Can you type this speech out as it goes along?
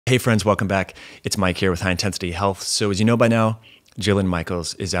Hey friends, welcome back. It's Mike here with High Intensity Health. So as you know by now, Jillian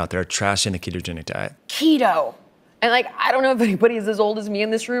Michaels is out there trashing the ketogenic diet. Keto. And I don't know if anybody is as old as me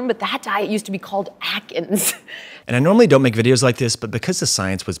in this room, but that diet used to be called Atkins. And I normally don't make videos like this, but because the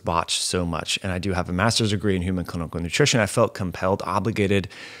science was botched so much, and I do have a master's degree in human clinical nutrition, I felt compelled, obligated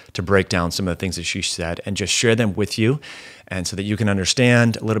to break down some of the things that she said and just share them with you. And so that you can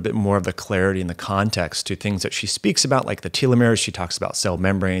understand a little bit more of the clarity and the context to things that she speaks about, like the telomeres. She talks about cell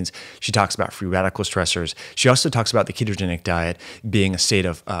membranes. She talks about free radical stressors. She also talks about the ketogenic diet being a state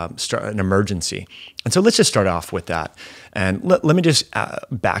of an emergency. And so let's just start off with that. And let me just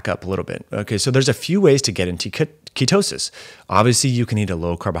back up a little bit. Okay, so there's a few ways to get into ketosis. Obviously, you can eat a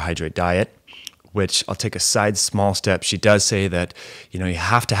low carbohydrate diet, which I'll take a small step. She does say that, you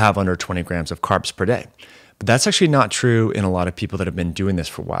have to have under 20 grams of carbs per day. But that's actually not true in a lot of people that have been doing this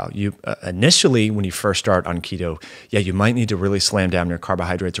for a while. You initially, when you first start on keto, you might need to really slam down your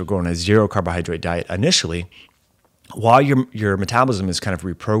carbohydrates or go on a zero carbohydrate diet initially, while your metabolism is kind of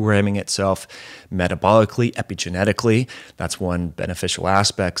reprogramming itself metabolically, epigenetically. That's one beneficial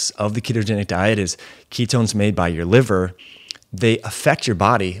aspects of the ketogenic diet is ketones made by your liver. They affect your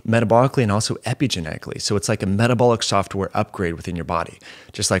body metabolically and also epigenetically. So it's like a metabolic software upgrade within your body.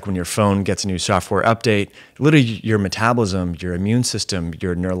 Just like when your phone gets a new software update, literally your metabolism, your immune system,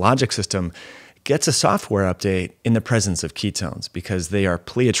 your neurologic system gets a software update in the presence of ketones because they are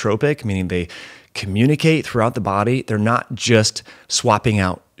pleiotropic, meaning they communicate throughout the body. They're not just swapping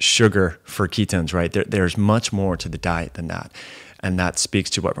out sugar for ketones, right? There's much more to the diet than that. And that speaks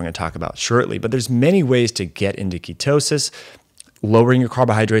to what we're going to talk about shortly. But there's many ways to get into ketosis. Lowering your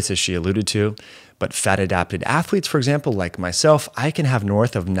carbohydrates, as she alluded to, but fat-adapted athletes, for example, like myself, I can have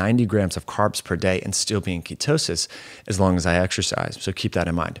north of 90 grams of carbs per day and still be in ketosis as long as I exercise. So keep that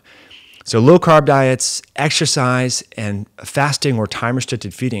in mind. So low-carb diets, exercise, and fasting or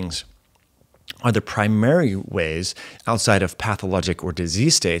time-restricted feedings are the primary ways outside of pathologic or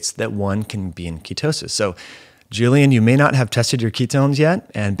disease states that one can be in ketosis. So Jillian, you may not have tested your ketones yet,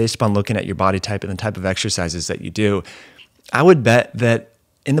 and based upon looking at your body type and the type of exercises that you do, I would bet that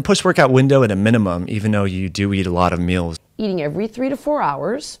in the post-workout window at a minimum, even though you do eat a lot of meals. Eating every 3 to 4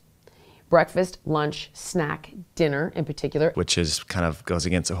 hours, breakfast, lunch, snack, dinner in particular. Which is kind of goes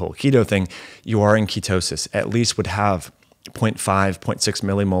against the whole keto thing. You are in ketosis, at least would have 0.5, 0.6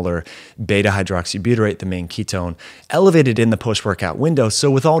 millimolar beta hydroxybutyrate, the main ketone, elevated in the post-workout window.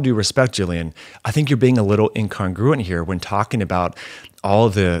 So with all due respect, Jillian, I think you're being a little incongruent here when talking about all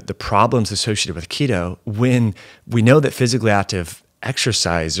the problems associated with keto when we know that physically active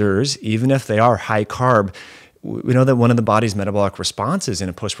exercisers, even if they are high carb, we know that one of the body's metabolic responses in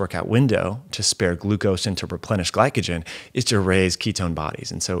a post-workout window to spare glucose and to replenish glycogen is to raise ketone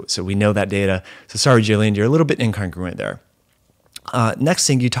bodies. And so we know that data. So sorry, Jillian, you're a little bit incongruent there. Next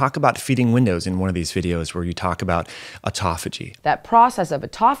thing, you talk about feeding windows in one of these videos where you talk about autophagy. That process of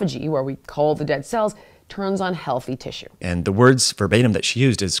autophagy, where we cull the dead cells, turns on healthy tissue. And the words verbatim that she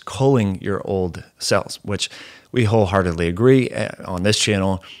used is culling your old cells, which we wholeheartedly agree on this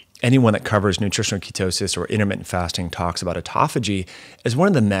channel. Anyone that covers nutritional ketosis or intermittent fasting talks about autophagy as one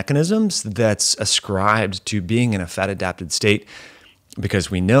of the mechanisms that's ascribed to being in a fat-adapted state, because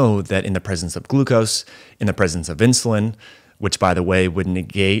we know that in the presence of glucose, in the presence of insulin, which by the way would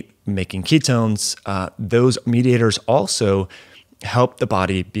negate making ketones, those mediators also help the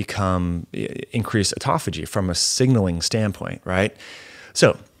body increase autophagy from a signaling standpoint, right?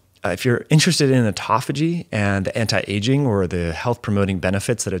 So if you're interested in autophagy and the anti-aging or the health-promoting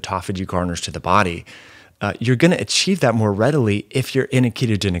benefits that autophagy garners to the body, you're going to achieve that more readily if you're in a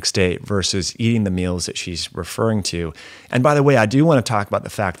ketogenic state versus eating the meals that she's referring to. And by the way, I do want to talk about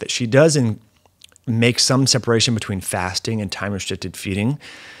the fact that she does make some separation between fasting and time-restricted feeding.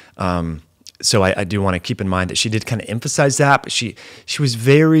 So I do want to keep in mind that she did kind of emphasize that, but she was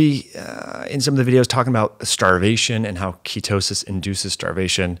very, in some of the videos, talking about starvation and how ketosis induces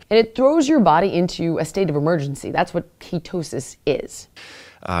starvation. And it throws your body into a state of emergency. That's what ketosis is.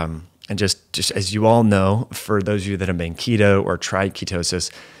 And just as you all know, for those of you that have been keto or tried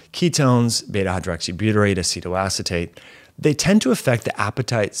ketosis, ketones, beta hydroxybutyrate, acetoacetate, they tend to affect the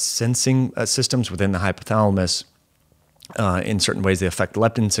appetite sensing systems within the hypothalamus. In certain ways, they affect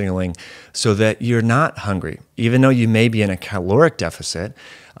leptin signaling so that you're not hungry even though you may be in a caloric deficit,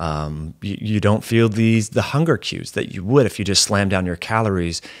 you don't feel the hunger cues that you would if you just slam down your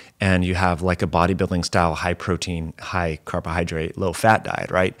calories and you have like a bodybuilding style, high protein, high carbohydrate, low fat diet,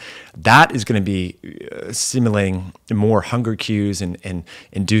 right? That is going to be simulating more hunger cues and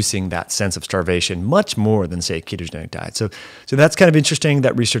inducing that sense of starvation much more than, say, a ketogenic diet. So that's kind of interesting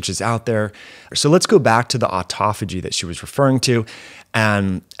that research is out there. So let's go back to the autophagy that she was referring to.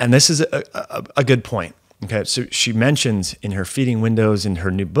 And this is a good point. Okay, so she mentions in her feeding windows in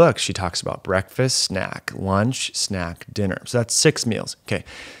her new book, she talks about breakfast, snack, lunch, snack, dinner. So that's 6 meals. Okay,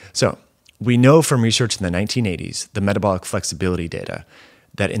 so we know from research in the 1980s, the metabolic flexibility data,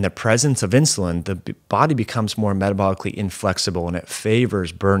 that in the presence of insulin, the body becomes more metabolically inflexible and it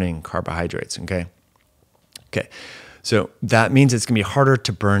favors burning carbohydrates. Okay. So that means it's going to be harder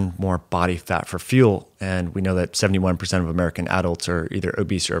to burn more body fat for fuel. And we know that 71% of American adults are either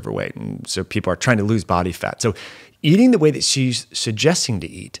obese or overweight. And so people are trying to lose body fat. So eating the way that she's suggesting to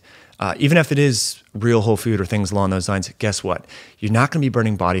eat, even if it is real whole food or things along those lines, guess what? You're not going to be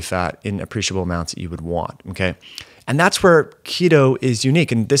burning body fat in appreciable amounts that you would want. Okay. And that's where keto is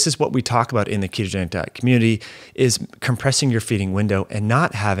unique. And this is what we talk about in the ketogenic diet community, is compressing your feeding window and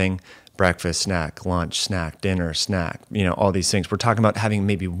not having breakfast, snack, lunch, snack, dinner, snack, all these things. We're talking about having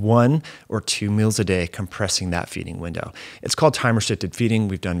maybe 1 or 2 meals a day, compressing that feeding window. It's called time-restricted feeding.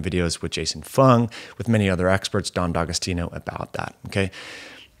 We've done videos with Jason Fung, with many other experts, Don D'Agostino, about that, okay?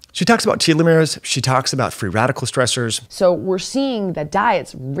 She talks about telomeres. She talks about free radical stressors. So we're seeing that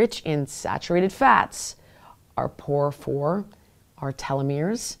diets rich in saturated fats are poor for our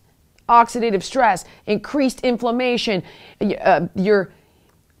telomeres, oxidative stress, increased inflammation, your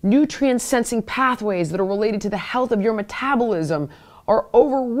nutrient-sensing pathways that are related to the health of your metabolism are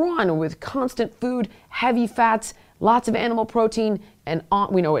overrun with constant food, heavy fats, lots of animal protein, and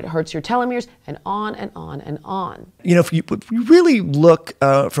on. We know it hurts your telomeres, and on and on and on. If you really look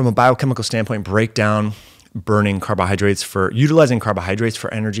from a biochemical standpoint, break down burning carbohydrates utilizing carbohydrates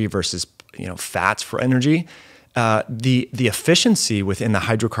for energy versus fats for energy. The efficiency within the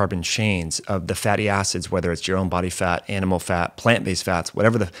hydrocarbon chains of the fatty acids, whether it's your own body fat, animal fat, plant-based fats,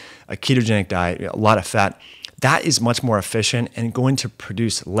 whatever a ketogenic diet, a lot of fat, that is much more efficient and going to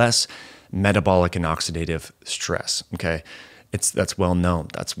produce less metabolic and oxidative stress. Okay, that's well known.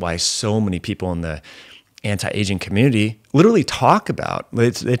 That's why so many people in the anti-aging community literally talk about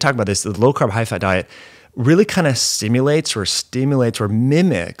this. The low carb, high fat diet really kind of stimulates or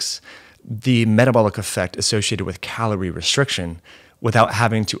mimics the metabolic effect associated with calorie restriction without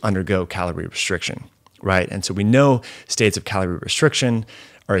having to undergo calorie restriction, right? And so we know states of calorie restriction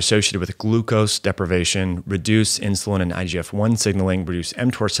are associated with glucose deprivation, reduced insulin and IGF-1 signaling, reduced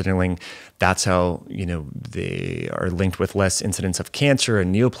mTOR signaling. That's how, they are linked with less incidence of cancer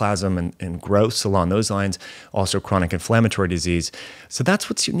and neoplasm and growths along those lines, also chronic inflammatory disease. So that's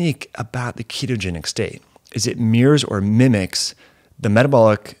what's unique about the ketogenic state, is it mirrors or mimics the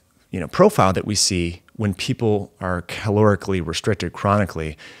metabolic profile that we see when people are calorically restricted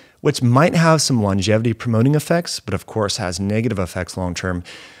chronically, which might have some longevity promoting effects, but of course has negative effects long-term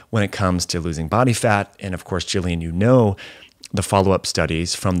when it comes to losing body fat. And of course, Jillian, the follow-up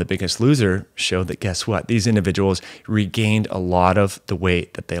studies from The Biggest Loser showed that, guess what? These individuals regained a lot of the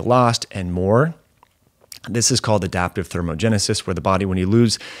weight that they lost and more. This is called adaptive thermogenesis, where the body, when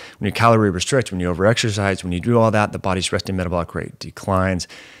you calorie restrict, when you overexercise, when you do all that, the body's resting metabolic rate declines.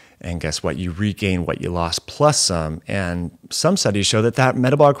 And guess what? You regain what you lost plus some. And some studies show that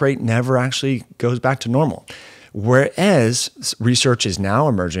metabolic rate never actually goes back to normal. Whereas research is now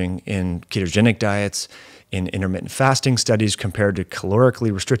emerging in ketogenic diets, in intermittent fasting studies compared to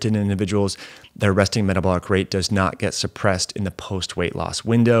calorically restricted individuals, their resting metabolic rate does not get suppressed in the post-weight loss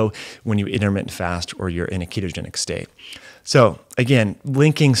window when you intermittent fast or you're in a ketogenic state. So again,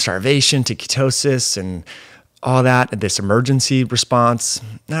 linking starvation to ketosis and all that, this emergency response,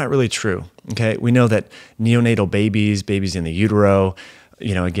 not really true, okay? We know that neonatal babies in the utero,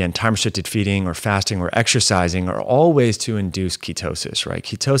 again, time-restricted feeding or fasting or exercising are all ways to induce ketosis, right?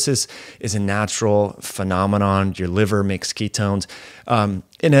 Ketosis is a natural phenomenon. Your liver makes ketones.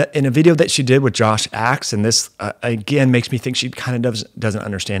 In a video that she did with Josh Axe, and this, again, makes me think she kind of doesn't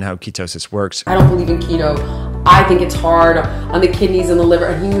understand how ketosis works. I don't believe in keto. I think it's hard on the kidneys and the liver,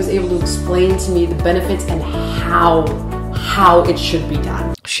 and he was able to explain to me the benefits and how it should be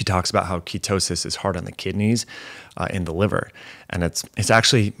done. She talks about how ketosis is hard on the kidneys and the liver, and it's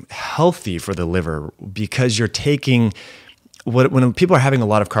actually healthy for the liver because you're taking when people are having a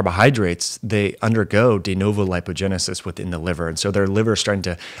lot of carbohydrates, they undergo de novo lipogenesis within the liver. And so their liver is starting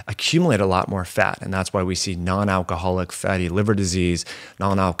to accumulate a lot more fat. And that's why we see non-alcoholic fatty liver disease,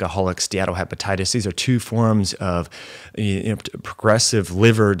 non-alcoholic steatohepatitis. These are two forms of progressive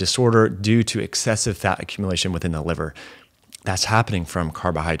liver disorder due to excessive fat accumulation within the liver. That's happening from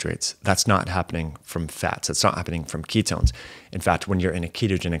carbohydrates. That's not happening from fats. That's not happening from ketones. In fact, when you're in a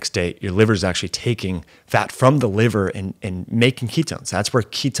ketogenic state, your liver is actually taking fat from the liver and making ketones. That's where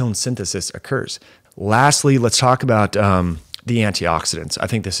ketone synthesis occurs. Lastly, let's talk about the antioxidants. I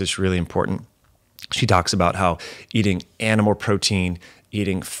think this is really important. She talks about how eating animal protein,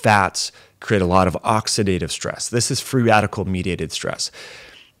 eating fats create a lot of oxidative stress. This is free radical mediated stress.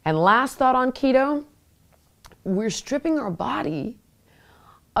 And last thought on keto, we're stripping our body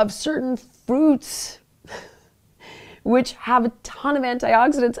of certain fruits which have a ton of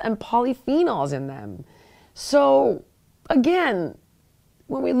antioxidants and polyphenols in them. So again,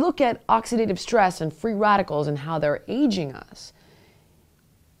 when we look at oxidative stress and free radicals and how they're aging us,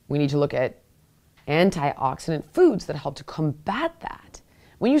 we need to look at antioxidant foods that help to combat that.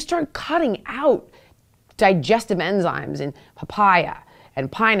 When you start cutting out digestive enzymes in papaya and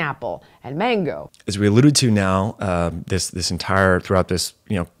pineapple and mango. As we alluded to now, throughout this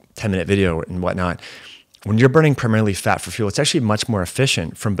 10-minute video and whatnot, when you're burning primarily fat for fuel, it's actually much more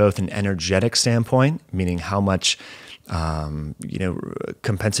efficient from both an energetic standpoint, meaning how much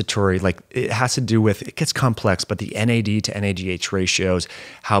compensatory, like it has to do with, it gets complex, but the NAD to NADH ratios,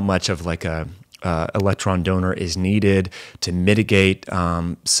 how much of like a electron donor is needed to mitigate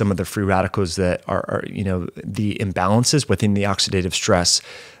some of the free radicals that are the imbalances within the oxidative stress.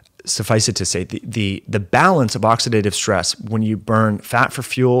 Suffice it to say, the balance of oxidative stress when you burn fat for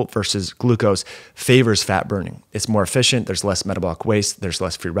fuel versus glucose favors fat burning. It's more efficient, there's less metabolic waste, there's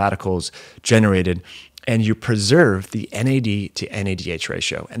less free radicals generated, and you preserve the NAD to NADH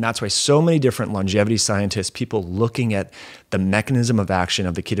ratio. And that's why so many different longevity scientists, people looking at the mechanism of action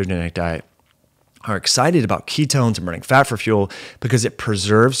of the ketogenic diet, are excited about ketones and burning fat for fuel because it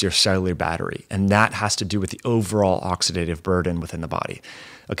preserves your cellular battery. And that has to do with the overall oxidative burden within the body.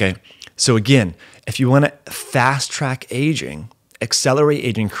 Okay. So again, if you want to fast track aging, accelerate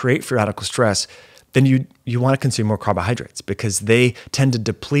aging, create free radical stress, then you want to consume more carbohydrates because they tend to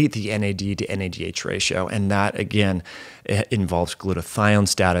deplete the NAD to NADH ratio. And that, again, it involves glutathione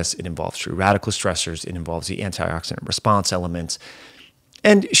status. It involves free radical stressors. It involves the antioxidant response elements.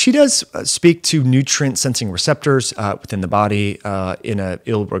 And she does speak to nutrient sensing receptors within the body in a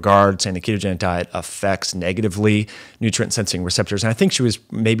ill regard, saying the ketogenic diet affects negatively nutrient sensing receptors. And I think she was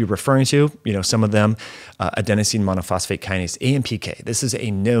maybe referring to, some of them, adenosine monophosphate kinase, AMPK. This is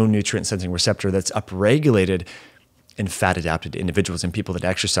a known nutrient sensing receptor that's upregulated in fat adapted individuals and people that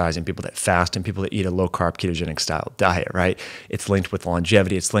exercise and people that fast and people that eat a low carb ketogenic style diet, right? It's linked with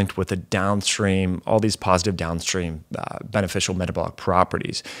longevity. It's linked with the downstream, all these positive downstream beneficial metabolic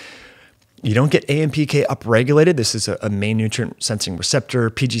properties. You don't get AMPK upregulated. This is a main nutrient sensing receptor.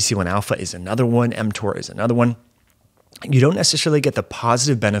 PGC1 alpha is another one. mTOR is another one. You don't necessarily get the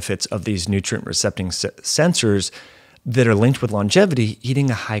positive benefits of these nutrient recepting sensors that are linked with longevity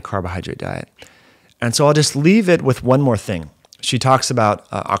eating a high carbohydrate diet. And so I'll just leave it with one more thing. She talks about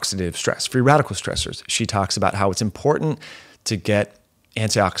oxidative stress, free radical stressors. She talks about how it's important to get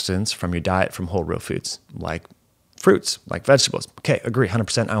antioxidants from your diet from whole real foods, like fruits, like vegetables. Okay, agree,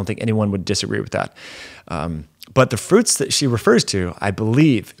 100%. I don't think anyone would disagree with that. But the fruits that she refers to, I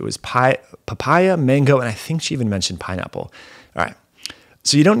believe it was papaya, mango, and I think she even mentioned pineapple. All right.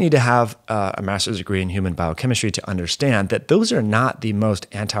 So you don't need to have a master's degree in human biochemistry to understand that those are not the most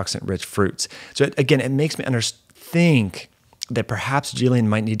antioxidant-rich fruits. So again, it makes me think that perhaps Jillian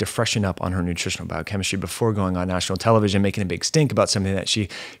might need to freshen up on her nutritional biochemistry before going on national television, making a big stink about something that she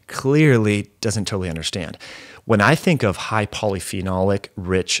clearly doesn't totally understand. When I think of high polyphenolic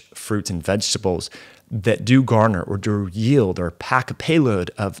rich fruits and vegetables that do garner or do yield or pack a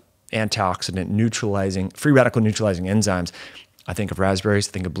payload of antioxidant neutralizing, free radical neutralizing enzymes, I think of raspberries,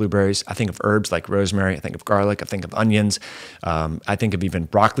 I think of blueberries, I think of herbs like rosemary, I think of garlic, I think of onions, I think of even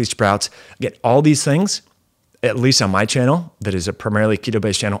broccoli sprouts. Again, all these things, at least on my channel, that is a primarily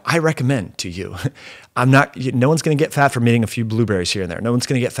keto-based channel, I recommend to you. No one's going to get fat from eating a few blueberries here and there. No one's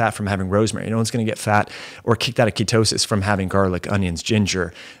going to get fat from having rosemary. No one's going to get fat or kicked out of ketosis from having garlic, onions,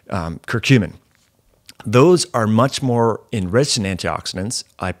 ginger, curcumin. Those are much more enriched in antioxidants.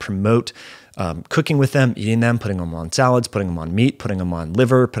 I promote cooking with them, eating them, putting them on salads, putting them on meat, putting them on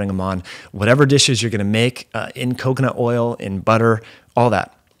liver, putting them on whatever dishes you're going to make in coconut oil, in butter, all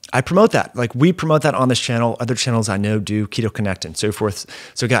that. I promote that. Like we promote that on this channel. Other channels I know do, Keto Connect and so forth.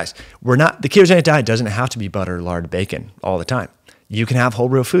 So guys, the ketogenic diet doesn't have to be butter, lard, bacon all the time. You can have whole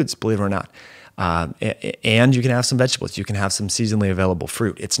real foods, believe it or not. And you can have some vegetables. You can have some seasonally available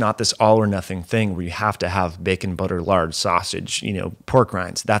fruit. It's not this all or nothing thing where you have to have bacon, butter, lard, sausage, pork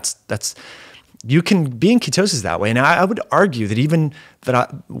rinds. You can be in ketosis that way. And I would argue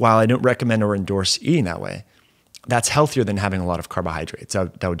that while I don't recommend or endorse eating that way, that's healthier than having a lot of carbohydrates.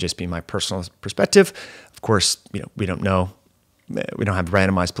 That would just be my personal perspective. Of course, we don't know. We don't have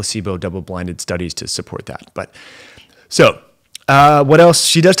randomized placebo double-blinded studies to support that. But so what else?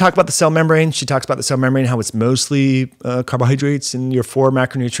 She does talk about the cell membrane. She talks about the cell membrane, how it's mostly carbohydrates and your 4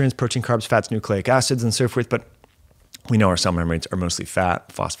 macronutrients, protein, carbs, fats, nucleic acids, and so forth. But we know our cell membranes are mostly fat,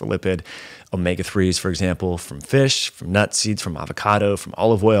 phospholipid, omega-3s, for example, from fish, from nuts, seeds, from avocado, from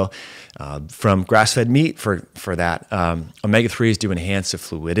olive oil, from grass-fed meat for that. Omega-3s do enhance the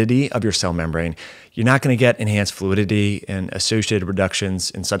fluidity of your cell membrane. You're not going to get enhanced fluidity and associated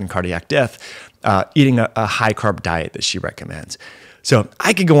reductions in sudden cardiac death eating a high-carb diet that she recommends. So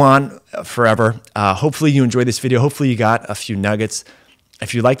I could go on forever. Hopefully you enjoyed this video. Hopefully you got a few nuggets.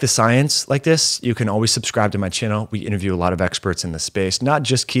 If you like the science like this, you can always subscribe to my channel. We interview a lot of experts in the space, not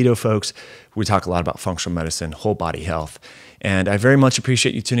just keto folks. We talk a lot about functional medicine, whole body health. And I very much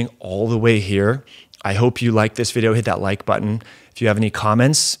appreciate you tuning all the way here. I hope you like this video. Hit that like button. If you have any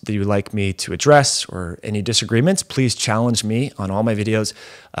comments that you would like me to address or any disagreements, please challenge me on all my videos.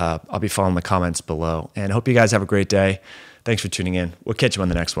 I'll be following the comments below. And I hope you guys have a great day. Thanks for tuning in. We'll catch you on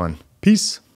the next one. Peace.